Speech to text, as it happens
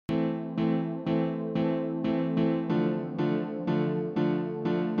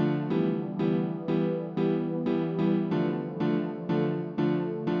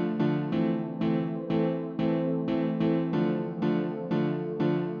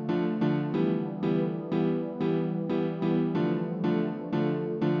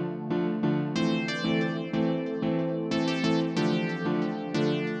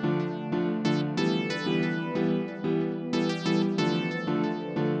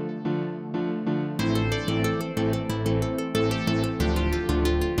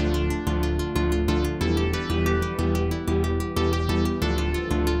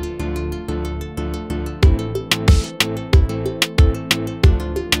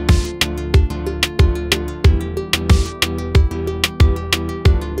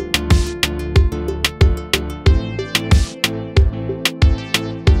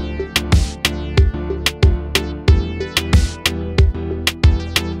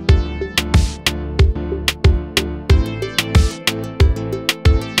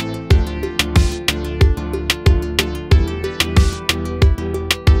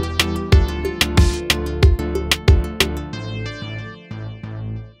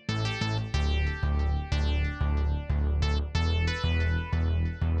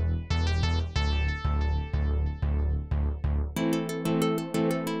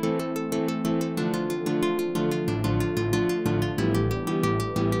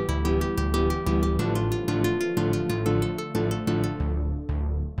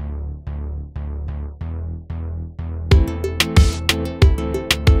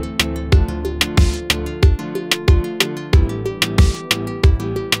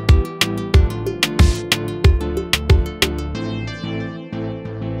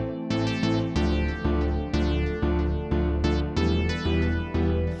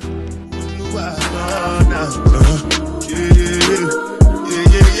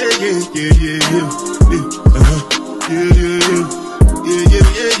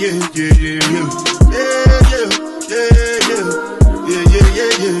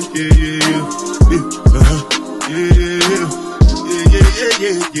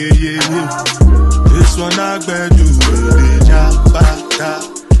This one I bet you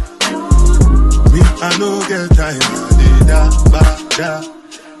me, I no get time, da.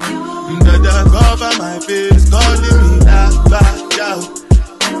 Dada cover my face, calling me da.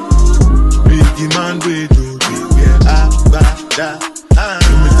 Biggie man, we do da.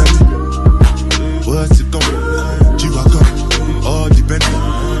 What's it going? G-Wagon, all depend.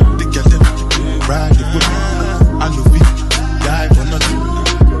 They get them, ride the whip. I know feet, die for nothing.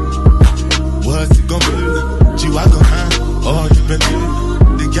 What's it going? G-Wagon, all depend.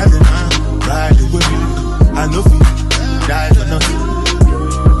 They get them, ride the whip. I know feet, die for nothing.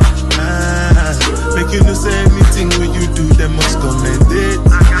 Make you no say anything when you do, they must commend it.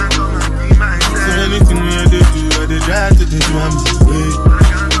 So anything when you do, I they try to do one way.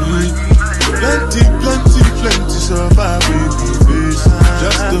 Plenty survive with the face,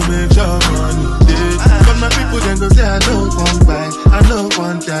 just to make your money day. But my people then go say I don't want buy, I don't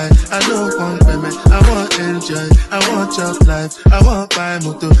want die, I don't want payment, I want enjoy, I want chop life, I want buy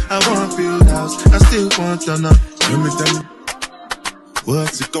motor, I want build house, I still want to know. Let me tell you,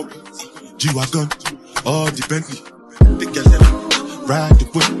 what's it called? G-Wagon, all the Bentley, they get them, ride the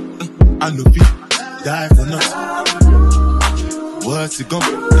whip, I know people, die for nothing. What's it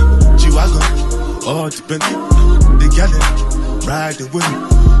gonna? G-Wagon, all the Bentley, they get them, ride the whip,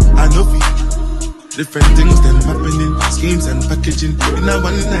 I know people. Different things them happening, schemes and packaging. In a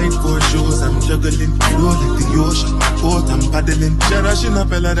one night for shows, I'm juggling. Flow like the ocean, boat I'm paddling. Cherishing a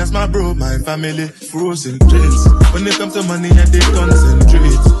fella, that's my bro, my family. Frozen dreams. When it comes to money, I they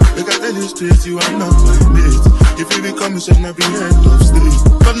concentrate. Like I tell you straight, you are not my mate. If you become, you should not be head of state.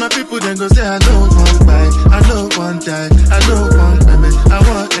 But my people then go say, I don't want buy, I don't want die, I don't want payment, I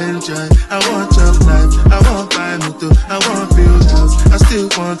want enjoy, I want chop life, I want buy motor, I want build house, I still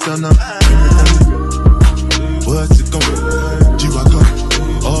want to know. What's it gonna? G-Wagon,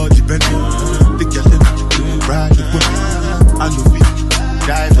 all the Bentley, they get them, ride the whip, I know we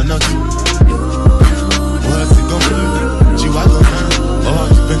die for nothing. What's it gonna? G-Wagon, all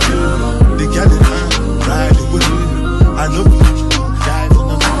the Bentley, they get them, ride the whip, I know we die for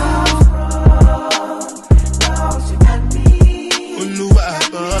nothing.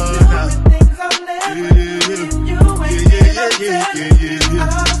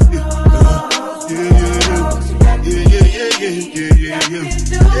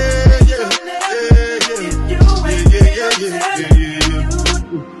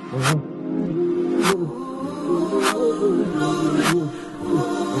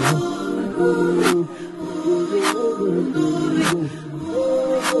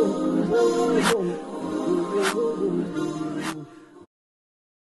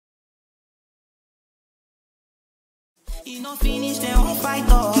 You no finish, they won't fight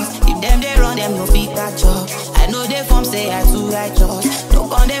us. If them they run, them no fit catch up. I know they form say I too righteous. Don't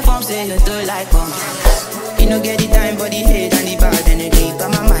come they form say you too like us. You no get the time for the hate and the bad energy.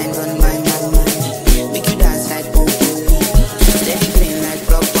 Got my mind on my mind. Make you dance like broccoli. Steady clean like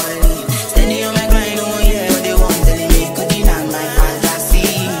broccoli. Steady on my grind, no one hear what they want telling me. Could deny my fantasy.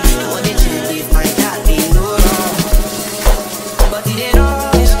 What they check if my dad be no wrong. But it they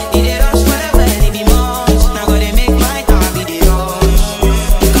rush, well, it be much. Now go they make my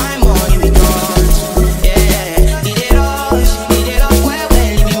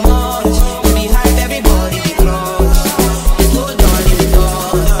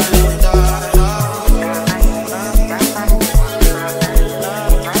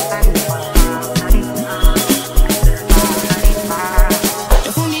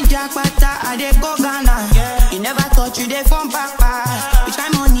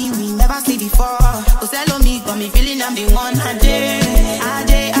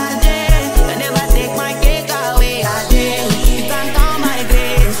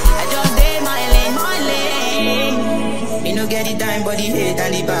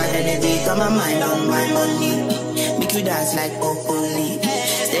like broccoli.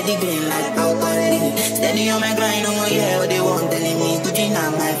 Steady green like broccoli. Steady on my grind, no more yeah, what they want telling me. Could you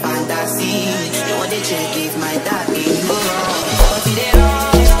not my fantasy? They want to check if my dad be no wrong. But if they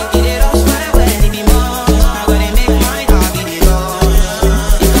rush, well, it be more. Now go they make my dad be the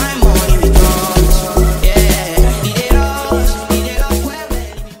rush. If I'm money we touch, yeah. If they rush, well,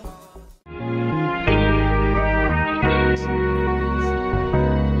 it be more.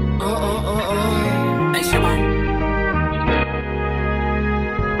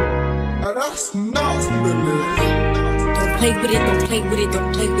 Don't play with it, don't play with it,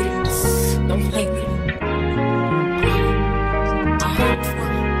 don't play with it. Don't play with it.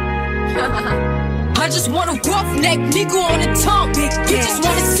 I just want a roughneck nigga on the tongue. You just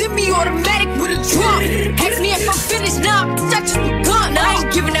wanna semi-automatic with a drum. Ask me if I'm finished, nah, I just begun. I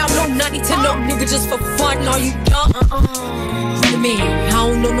ain't giving out no 90 to no nigga just for fun. Are you dumb? I'm the man, I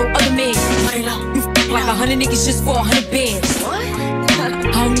don't know no other man. You f like 100 niggas just for 100 bands.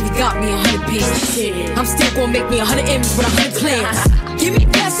 I don't even got me 100 bands. I'm still gonna make me 100 M's with 100 plans. Give me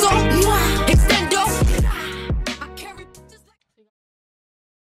peso, extendo.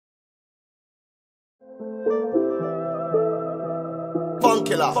 Funk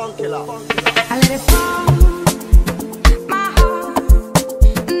killer. I let it fall.